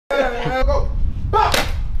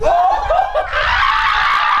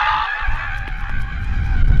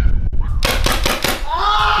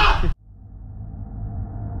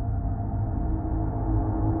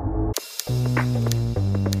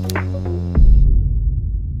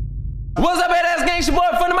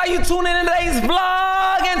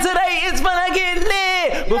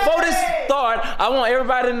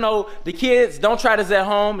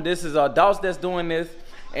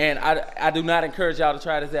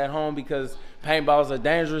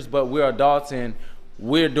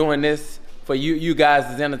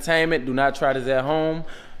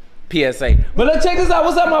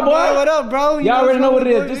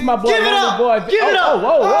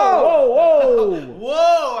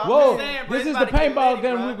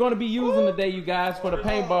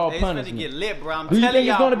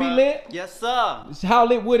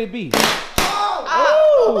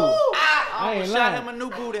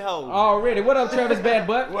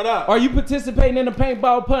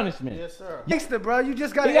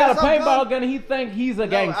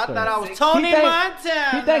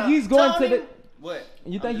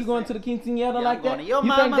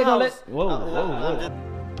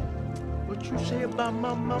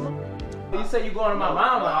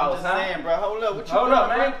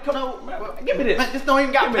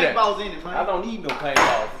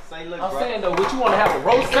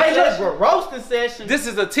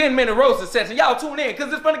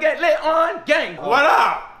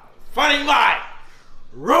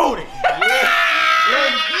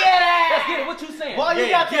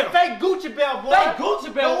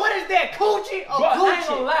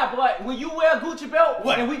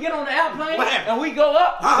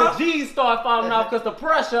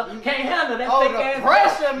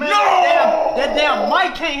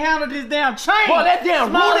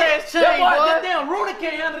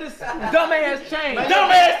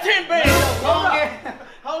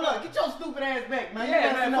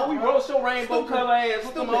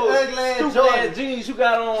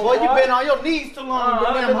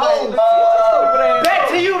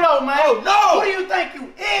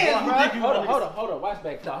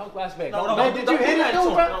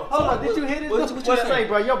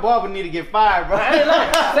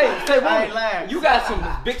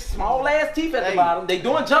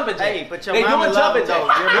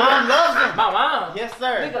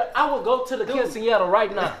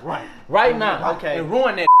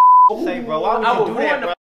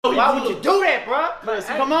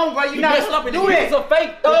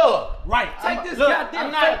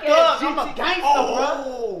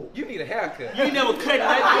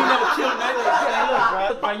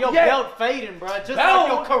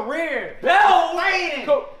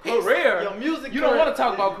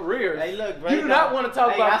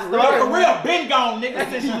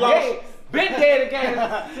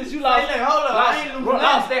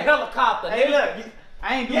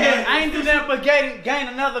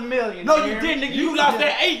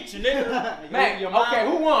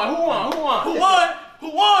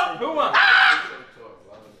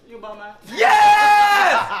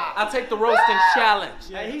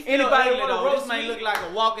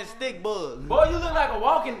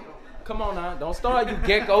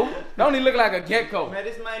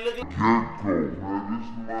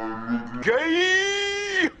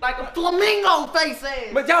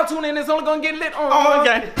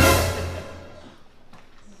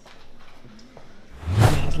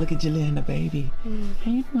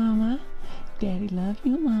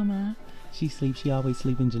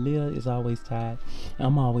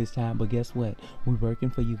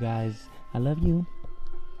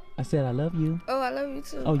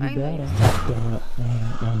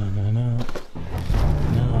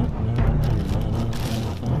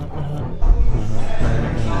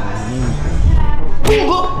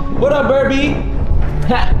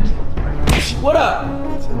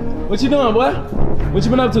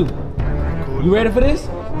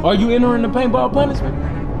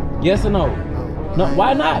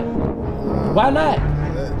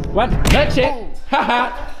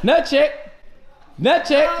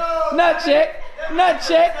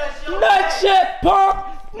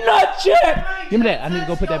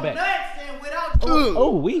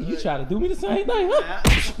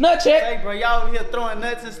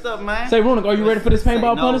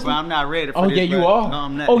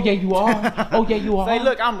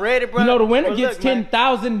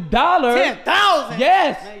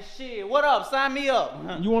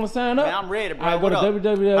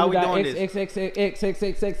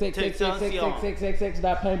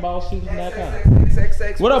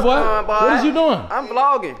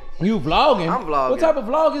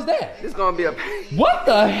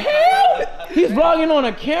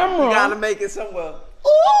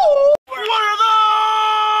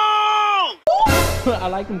I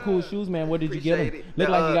like them cool shoes, man. Where did you get them? Look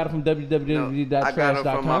like you got them from www.trash.com. I got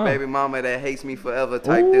them from my baby mama that hates me forever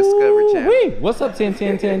type Discovery Channel. What's up, 10,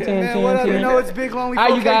 10, 10, 10, 10, Man, what up? 10? You know it's Big Lonely How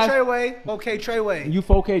you 4K guys? Treyway. 4K Treyway. You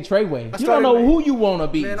 4K Treyway. You don't started, know man. who you want to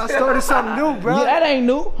be. Man, I started something new, bro. Yeah, that ain't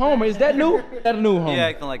new, Homer. Is that new? That a new Homer. Yeah,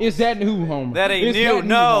 acting like Is that new, Homer? That ain't Is new. that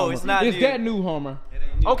No, Homer? it's not Is new. that new, Homer?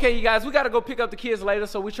 Okay, you guys, we got to go pick up the kids later,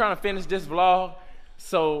 so we're trying to finish this vlog.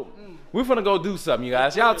 So we're finna go do something, you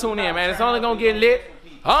guys. Y'all tune in, man. It's only gonna get lit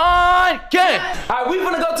on game. All right, we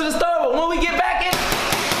finna go to the store, but when we get back in,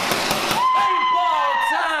 paintball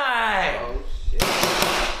time.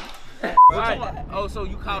 Oh, shit. Oh, so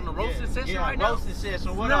you calling the roasting session right now? Roasting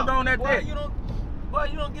session. What Remember up? on that day. Boy,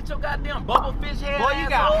 you don't get your goddamn bubble fish head. Boy, you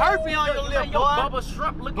got herpes on your lip, boy. Bubble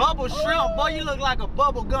shrimp looking. Bubble shrimp, boy. You look like a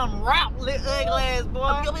bubble gum wrap lit ugly ass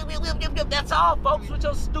boy. That's all, folks, with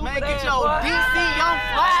your stupid Man, ass. get your boy. DC Young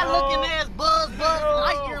Fly looking ass, Buzz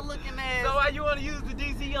Lightyear looking ass. So why you want to use the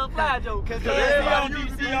DC Young Fly joke? Cause everybody on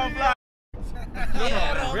DC Young Fly.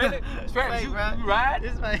 Yeah, really? Travis, you ride?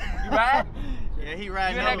 This man. You ride? Yeah, he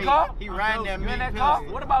riding You in that that car? He riding that You in that meat car?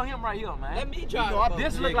 pussy. What about him right here, man? Let me drive.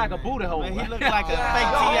 This look like a booty hole. Man, he right? look like a fake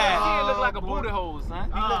He T.I. look like a booty hole, son.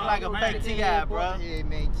 He look like a fake T.I., bro. Yeah,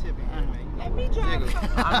 man, Chippy. Let me drive.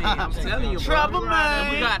 I mean, I'm telling you, bro. Trouble, man.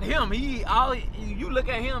 And we got him. You look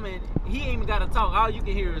at him and he ain't even got to talk. All you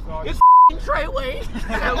can hear is it's Treyway.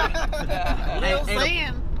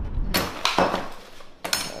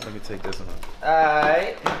 Let me take this one off.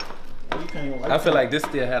 Alright. I feel like this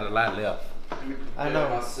still had a lot left. I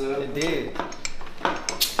know. It did.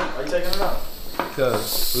 Are you taking it out?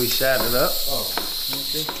 Cause we shot it up. Oh, let me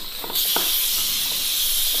see.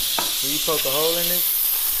 Will you poke a hole in this?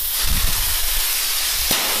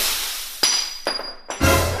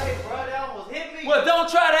 Hey, bro, that almost hit me. Well, don't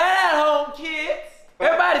try that at home, kids.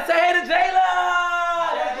 Everybody say hey to Jayla.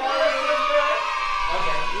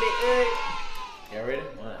 Okay. Y'all ready?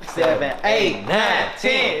 7, 8, 9,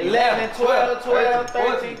 10, 11, 12, 12,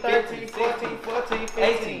 13, 13, 14, 14,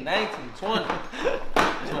 15, 19, 20,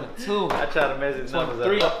 22. I try to measure the numbers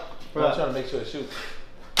 23. up. Bro, I'm trying to make sure it shoots.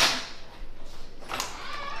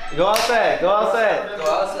 Go outside, go outside. Go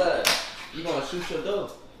outside. You gonna shoot your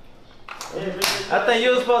dough. I think you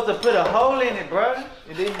were supposed to put a hole in it, bro.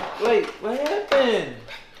 You didn't. Wait, what happened?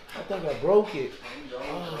 I think I broke it.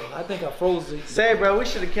 Oh, I think I froze it. Say, bro, we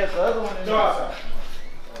should have kept the other one in there.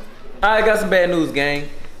 I got some bad news, gang.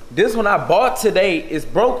 This one I bought today is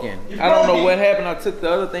broken. I don't know what happened. I took the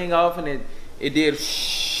other thing off and it did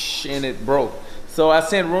shh and it broke. So I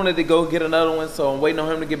sent Runa to go get another one. So I'm waiting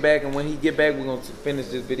on him to get back. And when he get back, we're gonna finish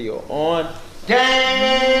this video on Game.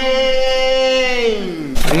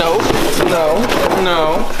 No.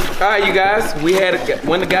 All right, you guys. We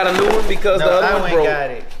went and got a new one because the other one broke. Got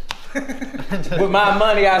it. With my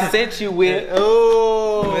money I sent you with.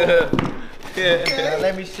 Oh. Now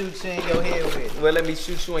let me shoot you in your head with. Well, let me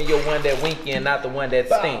shoot you in your one that winky and not the one that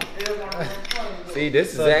stink. See,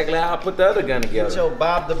 this is exactly how I put the other gun Get together. your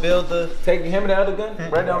Bob the Builder. Take him and the other gun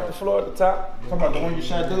right down the floor at the top. Talking about the one you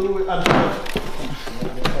shot dude with?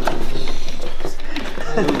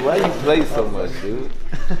 Dude, why you play so much, dude?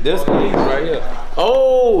 This piece right here.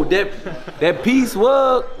 Oh, that piece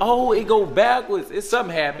was. Oh, it go backwards. It's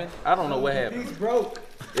something happened. I don't know what happened. He's broke.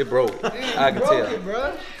 It broke. Damn, I you can broke tell. it,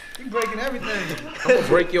 bro. You breaking everything. I'm gonna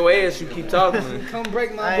break your ass. You keep talking to me. Come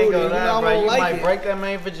break I my ain't booty. gonna You know lie, I bro. won't You like might it. break that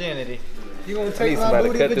man virginity. You gonna Need take my somebody to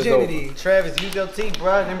booty cut this virginity. Travis, use your teeth,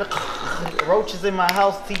 bro. Them roaches in my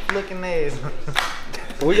house, teeth looking ass.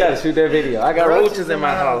 We gotta shoot that video. I got roaches in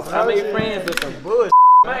my house. I made friends with them. Bullshit.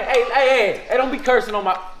 Man, hey, don't be cursing on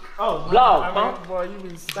my vlog, punk. Boy, you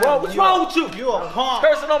been Bro, what's wrong with you? You a punk.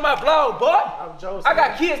 Cursing on my vlog, boy. I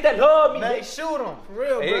got kids that love me. Man, shoot him. For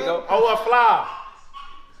real, There you bro. go. Oh, a fly.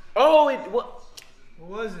 Oh, it what? What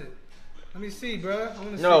was it? Let me see, bro. I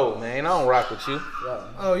wanna see. No, man, I don't rock with you.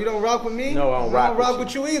 Oh, you don't rock with me? No, I don't rock with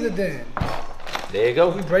with you either then. There you go.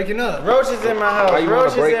 We breaking up. Roaches in my Why house. you wanna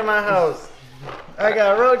Roaches break- in my house. I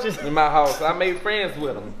got roaches. In my house, I made friends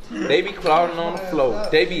with them. They be crawling on the floor.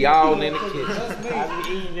 They be all in the kitchen. Trust me. I be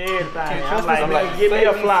eating everything. trust I'm this like, man. give me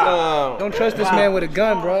a fly. Don't trust this man with a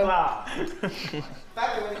gun, bro.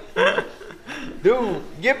 Dude,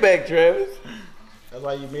 get back, Travis. That's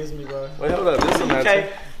why you miss me, bro. Wait, hold up. This one not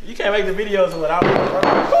You can't make the videos without me,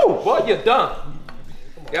 bro. Woo, boy, you're done.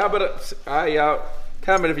 Y'all better. All right, y'all.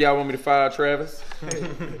 Comment if y'all want me to fire Travis.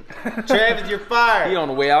 Travis, you're He fired. on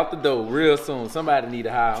the way out the door real soon. Somebody need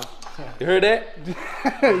to hire him. You heard that?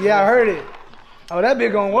 Yeah, I heard it. Oh, that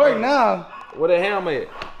bit gonna work now. Where the helmet?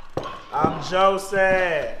 I'm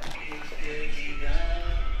Joseph.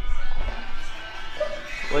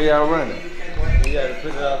 Where y'all running? You gotta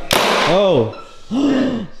put it up. Oh.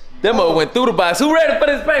 That mother went through the box. Who ready for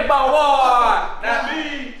this paintball war? Not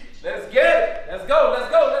me. Let's get it. Let's go. Let's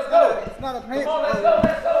go. Let's go. It's not a paint. Come on, let's go.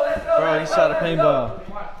 Let's go. Let's go. Bro, he shot a paintball.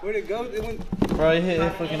 Where'd it go? It went. Bro, he hit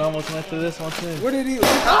it fucking almost went through this one too. Where did he?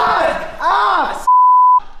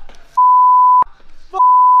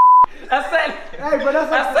 I said, Hey, bro, that's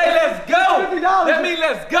like I say let's go. $50. That means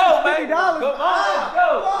let's go, man. $50. Come on, let's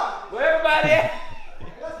go. Where everybody at?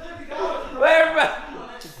 Where everybody?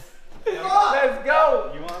 Let's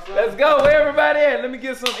go. Let's go. Where everybody at? Let me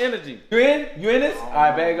get some energy. You in? You in this? All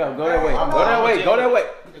right, bag up. Go that way. Go that way. Go that way.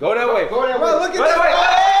 Go that way. Bro, look at Go that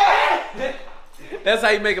that. way. That's how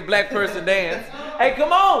you make a black person dance. Hey,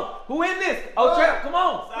 come on. Who in this? Oh, Trap, come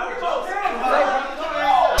on.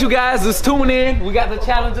 You guys just tune in. We got the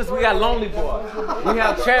challenges. We got Lonely Boy. We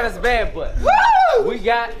have Travis Bad Butt. We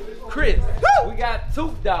got Chris. We got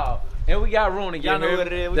Tooth Dog. And we got Rooney. Y'all know what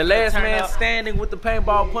it is. The last man standing with the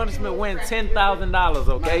paintball punishment win $10,000,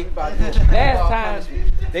 okay? Last time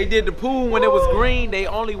they did the pool when it was green, they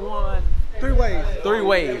only won 3 ways. 3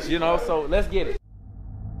 ways, you know, so let's get it.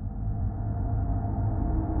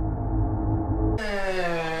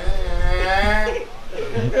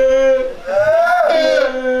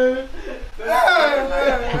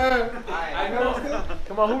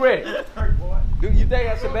 Come on, who ready? Do you think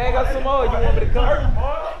I should bag up some more or you want me to come?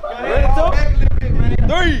 Ready to?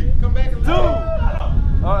 3, 2.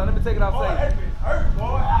 Alright, let me take it off safe.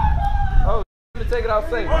 Oh, let me take it off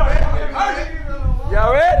safe.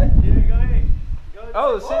 Y'all ready?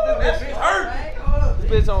 Oh shit, this bitch hurt.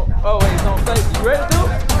 This bitch on, oh wait, it's on safe. You ready to?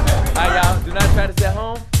 Alright y'all, do not try this at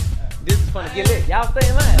home. This is fun to get lit. Y'all stay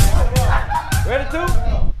in line. Ready to?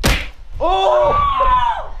 Oh!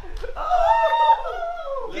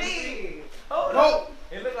 Oh!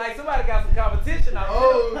 It looked like somebody got some competition out there.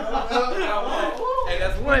 Hey,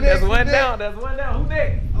 that's one. That's one down. That's one down. Who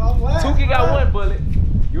next? Tuki got 1 bullet.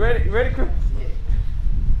 You ready? You ready, Chris?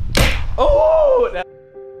 Oh!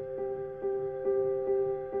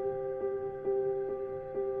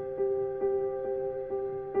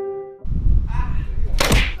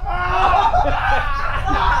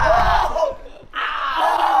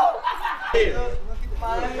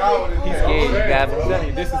 He's scared, you guys. I'm telling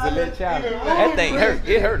you, this is a lit challenge. That thing hurt.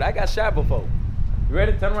 It hurt. I got shot before. You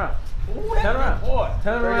ready? Turn around. Turn around.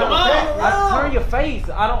 Turn around. Come on. Turn your face.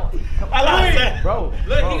 I don't. I like it. Bro.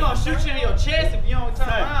 Look, he gonna shoot you in your chest if you don't turn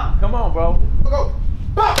around. Come on, bro. Go.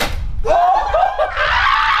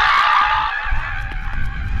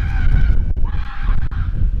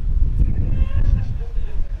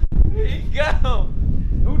 He gone.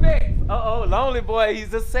 Who next? Uh-oh, Lonely Boy.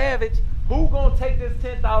 He's a savage. Who gonna take this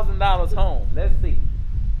 $10,000 home? Let's see.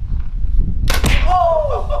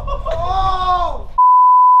 Oh!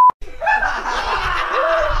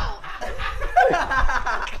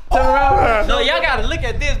 Turn around. No, y'all gotta look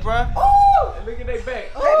at this, bro. Look at their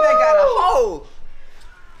back. That man got a hole.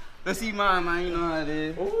 Let's see mine, man. You know how it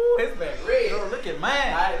is. Ooh, his back red. Yo, look at mine.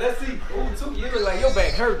 All right, let's see. Ooh, too. You look like your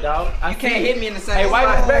back hurt, dog. You can't hit me in the same Hey, wipe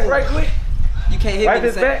spot. his back right quick. You can't hit Wipe me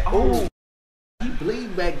in his the same. back. Ooh. He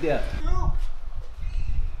bleed back there.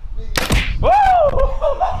 Woo! I'm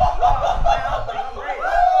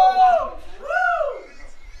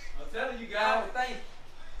telling you guys,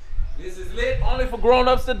 this is lit. Only for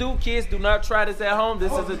grown-ups to do. Kids, do not try this at home.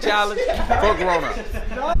 This is a challenge for grown-ups.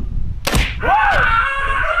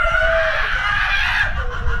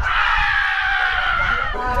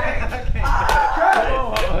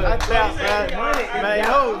 Man,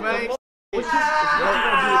 ho, man. What you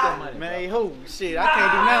gonna do with that money? Man, ho, shit, I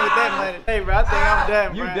can't do nothing with that money. Hey, bro, I think I'm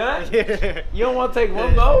done, bro. You done? Yeah. You don't want to take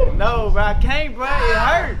one go? No, bro, I can't, bro. It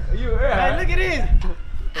hurt. You hurt. Man, look at this.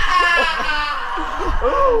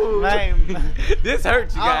 Ooh, man. This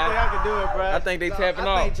hurts, you I don't think I guys. can do it, bro. I think they tapping I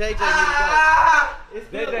off. think JJ need to go. It's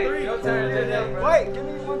still JJ, 3. your turn, JJ. Wait, give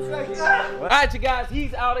me 1 second. All right, you guys,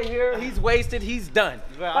 he's out of here. He's wasted. He's done.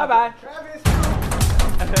 Well, Bye-bye. Travis.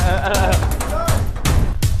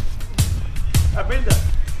 I've been done.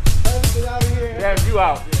 Travis is out of here. Travis, you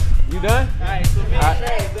out. You done? All right, so me All right. and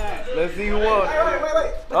Trey is done. Let's see who won.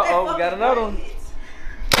 Wait. Uh-oh, we got another one.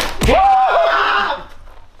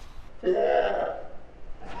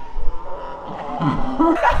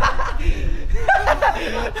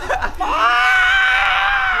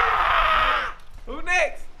 Who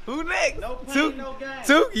next? Who next? No pain, Took, no gain.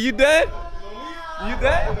 Took, you done? You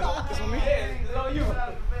done? It's on me. It's on you.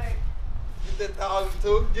 Get that towel,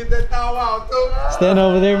 too. Get that towel out, too. Stand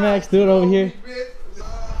over there, Max. Do it over here.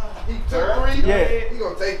 He took 3. Yeah. He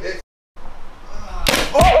gonna take that.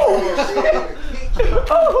 Oh!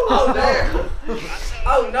 Oh, damn.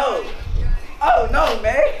 Oh, no. Oh no,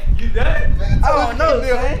 man. You done? I don't know,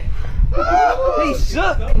 man. He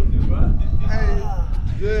shook.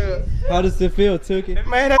 Yeah. How does it feel, Tookie?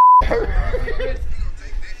 Man, that hurt.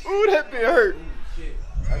 Ooh, that bit hurt.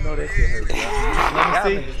 I know that shit hurt. Let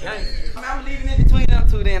me see. I'm leaving in between them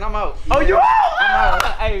two then. I'm out. Oh, you out? I'm out.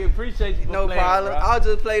 Hey, appreciate you for No playing, problem. bro. I'll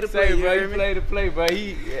just play the play, Say, you bro, hear you me? play the play, bro.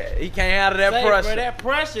 He can't handle that pressure. Bro, that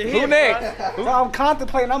pressure Who next? I'm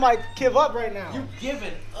contemplating. I might give up right now. You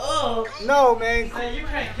giving up? No, man. Man, you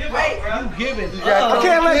can't give up, bro. You giving I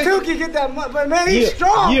can't let Tukey get that money. But man, he's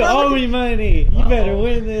strong. You brother. owe me money. You better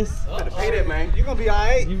win this. Better pay that, man. You gonna be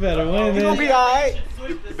alright. You better win You gonna this. be alright.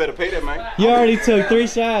 You better pay that, man. You already took 3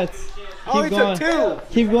 shots. I only Keep took going. 2.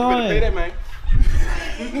 Keep You better pay that, going. man.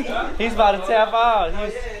 He's about to tap out.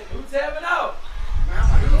 Who's tapping out?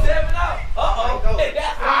 Who's tapping out? Uh-oh.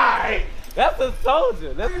 Hey, that's a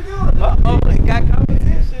soldier. Uh-oh, they got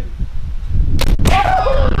competition.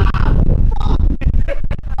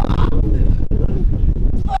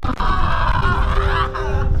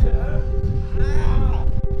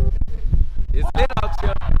 It's lit out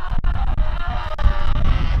here.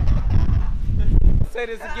 Say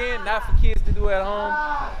this again, not for kids to do at home.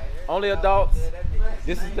 Only adults.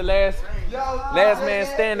 This is the last man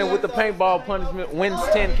standing with the paintball punishment wins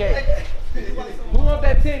 10K. Who want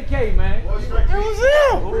that 10K, man? It was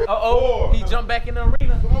him. Uh-oh, he jumped back in the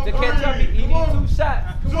arena to catch up. He needs 2 shots.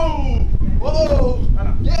 Whoa!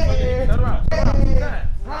 Yeah! Turn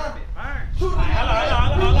around.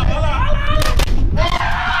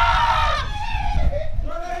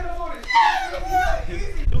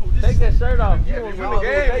 Take that shirt off. You in the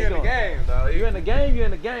game, dog. You in the game, you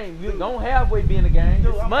in the game. You don't halfway be in the game.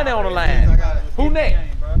 There's money on the line. Who next?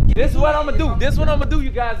 This is what I'm gonna do. This is what I'm gonna do,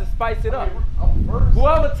 you guys, to spice it up.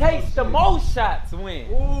 Whoever takes the most shots wins.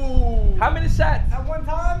 How many shots? At one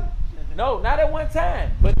time? No, not at one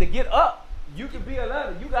time. But to get up, you can be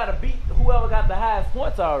 11. You gotta beat whoever got the highest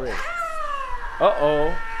points already. Uh-oh.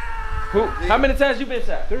 Who? How many times you been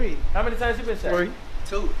shot? 3. How many times you been shot? 3.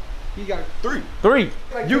 2. He got 3. 3.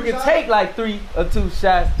 Like You 2 can shots? take like 3 or 2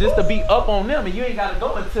 shots just to be up on them, and you ain't gotta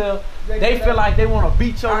go until they feel like they wanna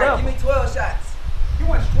beat your All right, level. give me 12 shots. You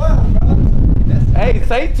went 12, bro. Hey,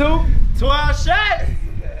 say 2. 12 shots.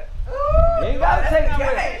 You ain't gotta take 12.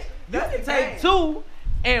 game. You That's can the take game. 2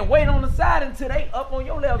 and wait on the side until they up on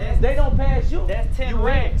your level. If they don't pass you, That's 10 you win.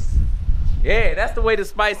 racks. Yeah, that's the way to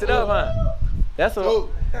spice it up, huh? That's a Oh.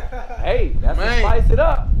 hey, that's to Man. spice it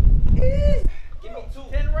up. Give me 2.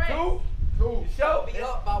 10 racks. 2. Two. Show. Be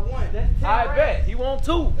up by 1. That's 10 I racks. bet he want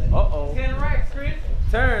 2. Uh-oh. 10 racks, Chris.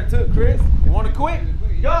 Turn to Chris. You want to quit?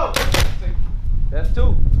 Go. That's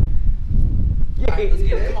 2. Yeah, Let's get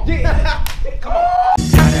it. Come on. yeah. Come on.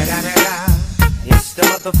 It's the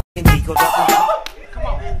motherfucking Nico.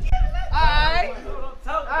 Alright.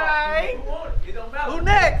 Alright. Who want it? It don't matter. Who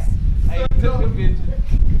next? Hey, you took the picture.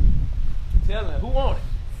 Tell him who want it.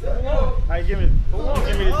 Alright, give me. Who want it?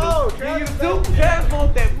 Give me the 2. Oh, Give you 2. Travis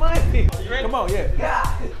want that money. Come on, yeah. God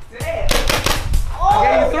damn. I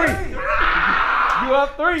gave you 3. You up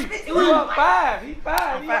 3. You up 5. He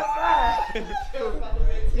 5. He up 5.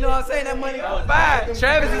 You know what I'm saying? That money up 5.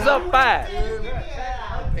 Travis is up 5.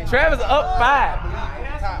 Travis up 5.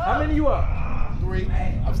 How many you up? 3.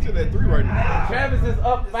 I'm still at 3 right now. Travis is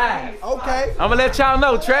up 5. okay. I'm gonna let y'all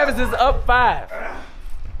know Travis is up 5.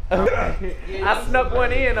 I snuck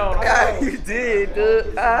one in on him. God, you did, dude.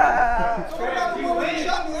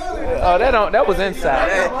 Oh, that was inside.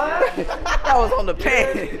 That was on the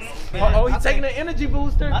pants. Oh, he taking an energy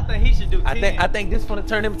booster. I think he should do 10. I think this gonna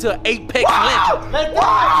turn him to an apex legend.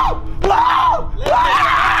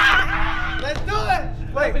 Let's do it.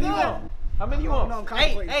 How many you want? How many you want?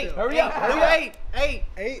 8. Hurry up. Do 8.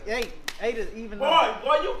 8. 8 is even. Boy,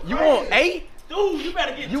 You want 8? dude, you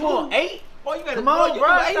better get You 2. want 8? Boy, you better Come on, boy,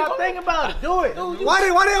 bro. you Stop thinking about it. Do it. Why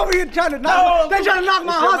they over here trying to knock? They trying to knock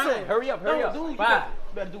my hustle. Hurry up. dude, 5.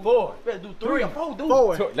 better do 4. better do 3 or 4, dude.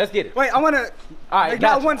 4. Let's get it. Wait, I wanna. All right, They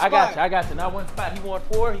got one I got spot. you. I got you. Not one spot. He want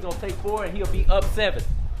 4. He gonna take 4, and he'll be up 7.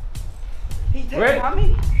 He taking Ready? how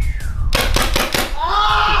many?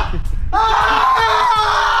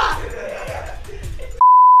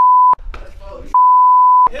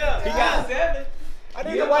 Yeah. He got 7. I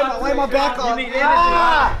need to wipe my back off. You need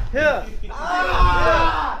energy. Here.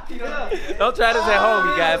 Don't try this at home,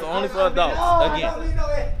 you guys. Only for adults. Again.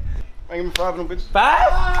 I give me 5 of them bitches.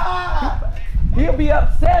 5? He'll be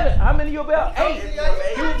up 7. How many you'll be up? 8.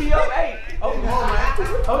 He'll be up 8.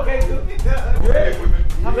 Okay, good. You ready?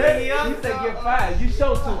 How many you up? You said get 5. You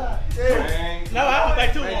show 2. No, I don't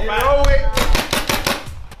think 2 on 5. Throw it.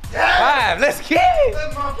 5. Let's get it.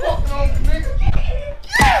 That's my fucking home, nigga.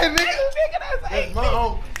 Yeah, nigga. That's my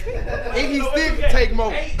home. And he still can take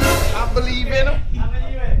more. I believe in him.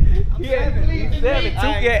 Yeah, 7.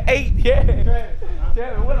 Tuki at 8. Yeah.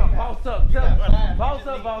 Kevin, what up? Boss up. Boss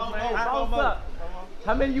up, boss man. Boss up.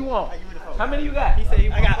 How many you want? How many you got? He said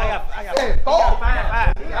I got 4.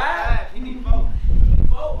 5. He need 4.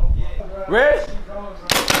 Ready?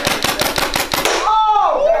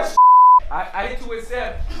 Oh! I hit you with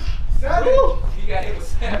 7. 7? He got hit with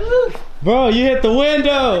 7. Bro, you hit the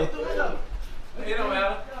window. It don't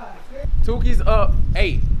matter. Tuki's up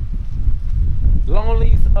 8.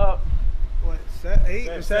 Lonely's up What, 8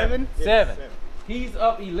 or 7? 7. He's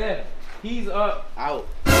up 11. He's up. Out.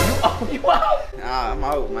 You out? Nah, I'm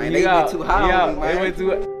out, man. You They out. went too high on me, man. They went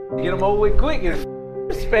too. Get them over with quick.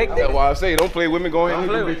 Respect That's it. why I say don't play with me. Go ahead and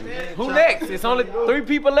Play with me. Who next? It's only 3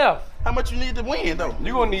 people left. How much you need to win, though?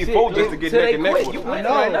 You gonna need 4 just to get Till neck they and neck quit. with You them. win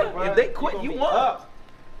right now. If they quit, you won.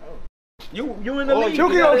 You in the league.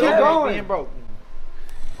 Chucky gonna keep going.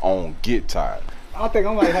 On get tired. I think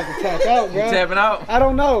I might have to tap out, bro. You tapping out? I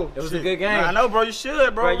don't know. It was a good game. I know, bro. You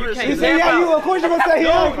should, bro. Bro, you can't You say yeah, you of course you gonna say he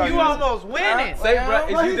out. You almost winning. Say, bro,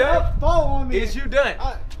 is you done? 4 on me. Is you done?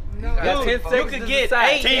 No. Got 10 You seconds could to get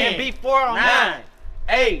decide. 8 and be 4 on 9.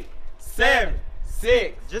 8, 7,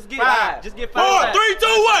 6. Just get 5. Just get 4, 5. 3, 2, 1.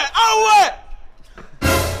 Oh, what?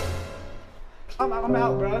 I'm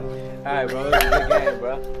out, bro. Alright, bro. It was a good game,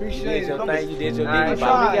 bro. You Appreciate did it. your thing. You did your Alright, thing.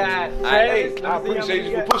 try. We got Hey, I appreciate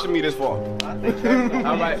you for pushing me this far.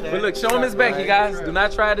 Alright, but look, show him his back, you guys. Do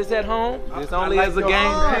not try this at home. This only is a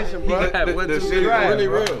game. He got one, The two, shit is three, really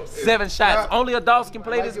real. 7 shots. Only adults can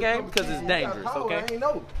play this game because it's dangerous, okay?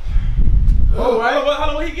 Oh,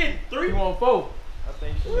 how long he getting? 3? You want 4?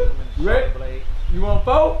 You ready? You want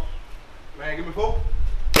 4? Man, give me 4.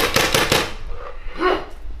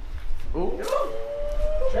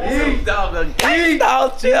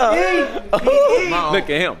 Look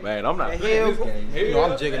at him, man. I'm not playing this game. You know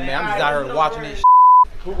I'm jigging, man. I'm just out here watching this.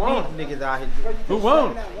 Who won? Niggas out here. Who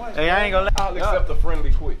won? Hey, I ain't gonna let. I'll accept the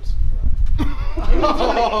friendly quits.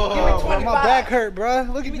 Oh, my back hurt, bro.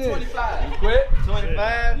 Look at this. You quit?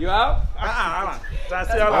 25. You out?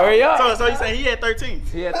 Hurry up. So you say he had 13?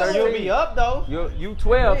 He had 13. You'll be up though. You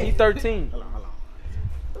 12. He 13.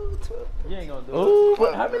 You ain't gonna do Ooh,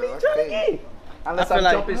 but how many you trying to get? Unless I I'm feel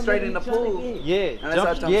like- jumping straight in the pool. it. Yeah. Unless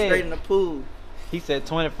I jump straight in the pool. He said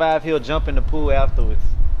 25. He'll jump in the pool afterwards.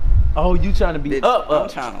 Oh, you trying to be Bitch, up? I'm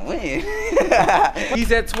trying to win.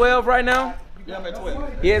 He's at 12 right now. Yeah, I'm at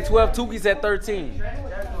 12. He at 12. Tuki's at 13.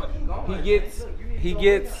 He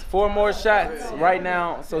gets 4 more shots right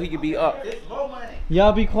now, so he could be up.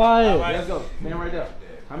 Y'all be quiet. Let's go. Stand right there.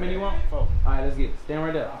 How many you want? 4. All right, let's get it. Stand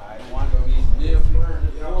right there.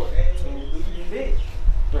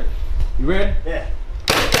 You ready? Yeah.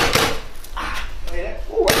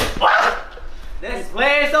 That's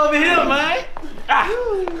glass over here, man.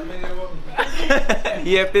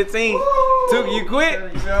 He at 15. Tuki, you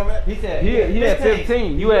quit? He said He at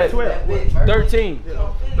 15. You at 13. 13?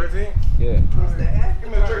 Yeah.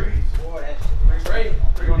 Give me a drink.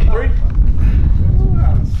 You want 3?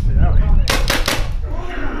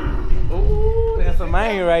 Ooh, that's a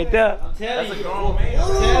man right there. That's a grown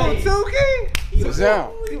man. Sit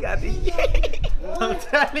down. I'm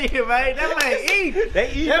telling you, man. That man eat.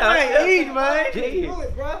 They eat. That man eat, man.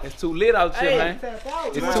 It's too lit out here, man. Tap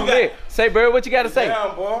out. It's too lit. Say, Bird, what you got to say?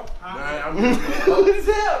 Down, boy. Bird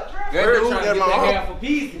trying to get that half a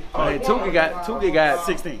piece. Hey, Tuki got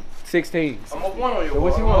 16. 16. I'm up 1 on you. So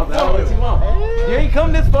what you want, man? What you want? You ain't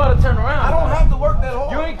come this far to turn around. I don't have to work that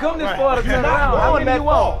hard. You ain't come this far to turn around. How many you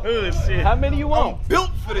want? Oh, shit. How many you want? I'm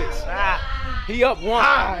built for this. He up 1.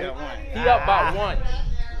 He up by 1.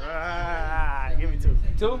 Give me 2.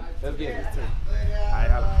 2? Let's get it.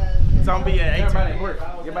 So I'm gonna be at 18. Get by that brick.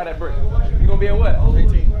 Get by that brick. You gonna be at what?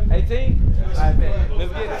 18. 18? I bet.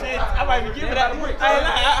 Let's get it. I might be giving that. brick.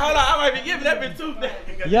 Hold on, I might be giving that bitch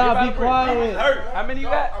 2. Y'all be quiet. How many you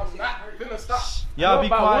got? I'm not finna stop. Y'all You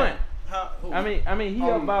be up by quiet. 1. I mean, he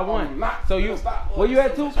up by 1. So you, where you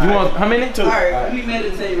at 2? You want how many? 2. All right, let me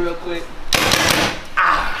meditate real quick.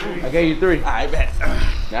 I gave you 3. I bet.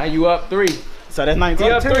 Now you up 3. So that's 19.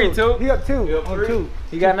 He up 3, 2. He up 2. up On 3. 2.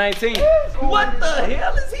 He got 19. What the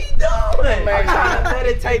hell is he doing? I'm trying to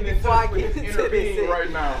meditate before I get into this. Intervene right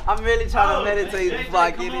now. I'm really trying to meditate before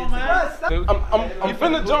I get into this. I'm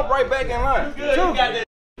finna jump right back in line.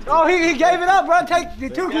 Oh, he gave it up, bro. Take the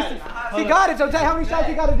 2. He got it. So take how many shots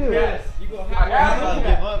he got to do?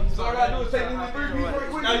 So I gotta do is take these 3 beats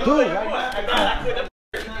right quick.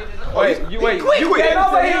 Wait. You Get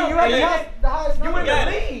over here. You have the highest number.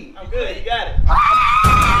 I'm good. You got it.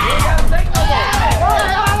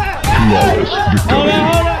 Hold on.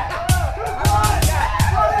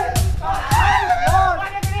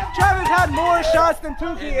 more shots than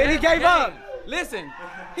Tukey, and he gave up. Listen,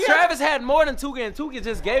 Travis had more than Tukey, and Tukey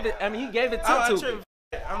just gave it. I mean, he gave it to Tukey.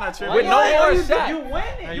 I'm not tripping. With no more shot. You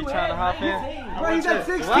winning. Are you trying to hop in? Bro, he's at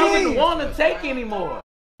 16. Why wouldn't want to take anymore?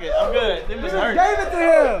 I'm good. Them is hurt. Gave it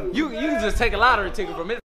to him. You can just take a lottery ticket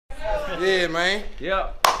from it. Yeah, man.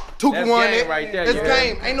 Yep. Tukey won game it. right there. That's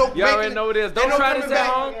game. Ain't no You already know what it is. Don't try this at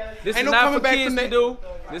home. This is not for kids to do.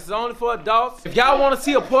 This is only for adults. If y'all want to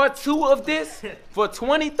see a part 2 of this for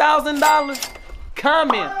 $20,000,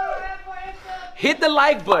 comment. Hit the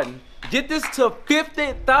like button. Get this to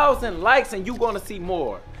 50,000 likes and you're going to see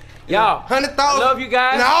more. Y'all, 100,000. love you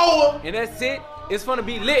guys. An hour. And that's it. It's going to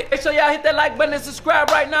be lit. Make sure y'all hit that like button and subscribe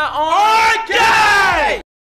right now on Okay!